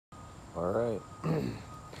All right,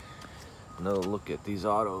 another look at these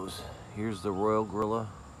autos. Here's the Royal Gorilla.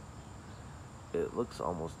 It looks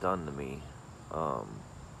almost done to me. I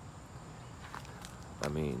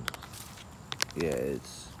mean, yeah,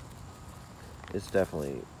 it's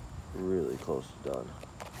definitely really close to done,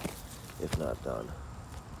 if not done.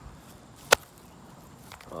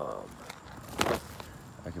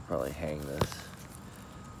 I could probably hang this,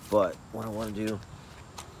 but what I want to do,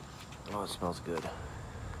 oh, it smells good.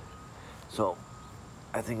 So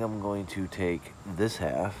I think I'm going to take this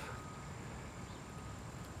half.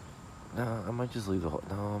 No, I might just leave the whole,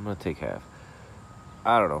 no, I'm gonna take half.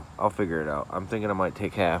 I don't know, I'll figure it out. I'm thinking I might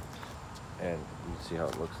take half, and you can see how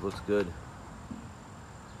it looks. Looks good.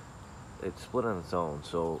 It's split on its own,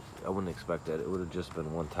 so I wouldn't expect that. It would have just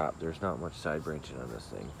been one top. There's not much side branching on this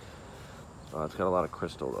thing. It's got a lot of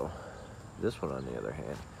crystal though. This one, on the other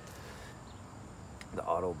hand, the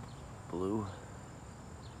Auto Blue,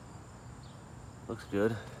 looks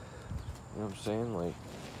good. You know what I'm saying? Like,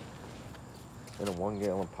 in a 1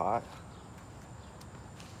 gallon pot,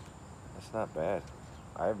 that's not bad.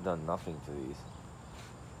 I've done nothing to these.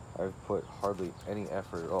 I've put hardly any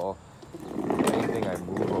effort at all. If anything, I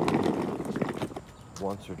move them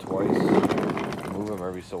once or twice. I move them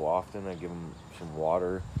every so often. I give them some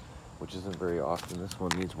water, which isn't very often. This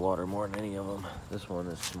one needs water more than any of them. This one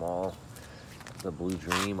is small. The Blue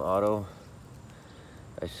Dream Auto.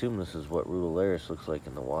 I assume this is what Rudelaris looks like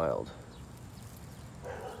in the wild,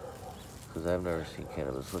 because I've never seen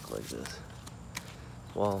cannabis look like this.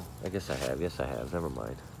 Well, I guess I have. Yes, I have. Never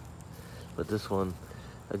mind. But this one,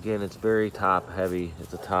 again, it's very top heavy.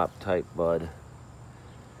 It's a top type bud.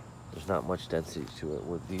 There's not much density to it.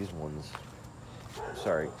 With these ones,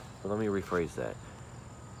 sorry, but let me rephrase that.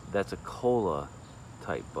 That's a cola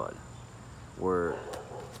type bud, where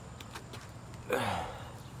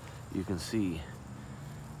you can see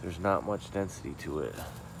there's not much density to it.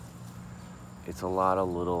 It's a lot of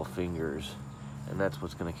little fingers, and that's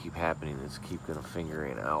what's gonna keep happening, is keep gonna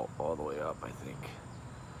fingering out all the way up, I think.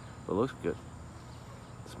 But it looks good.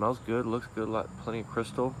 Smells good, looks good, plenty of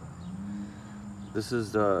crystal. This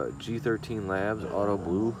is the G13 Labs Auto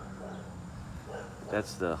Blue.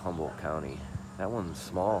 That's the Humboldt County. That one's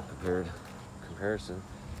small comparison.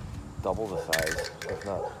 Double the size, if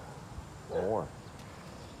not more.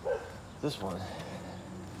 This one,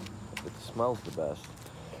 it smells the best.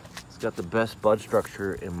 It's got the best bud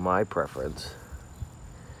structure in my preference.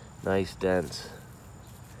 Nice, dense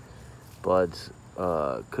buds.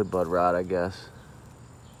 Could bud rot, I guess,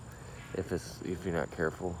 if you're not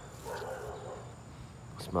careful.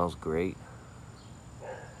 Smells great.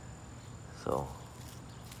 So,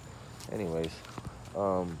 anyways,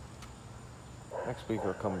 next week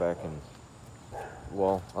I'll come back and,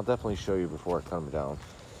 well, I'll definitely show you before I come down.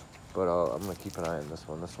 But I'm gonna keep an eye on this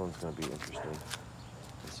one. This one's gonna be interesting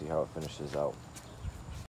to see how it finishes out.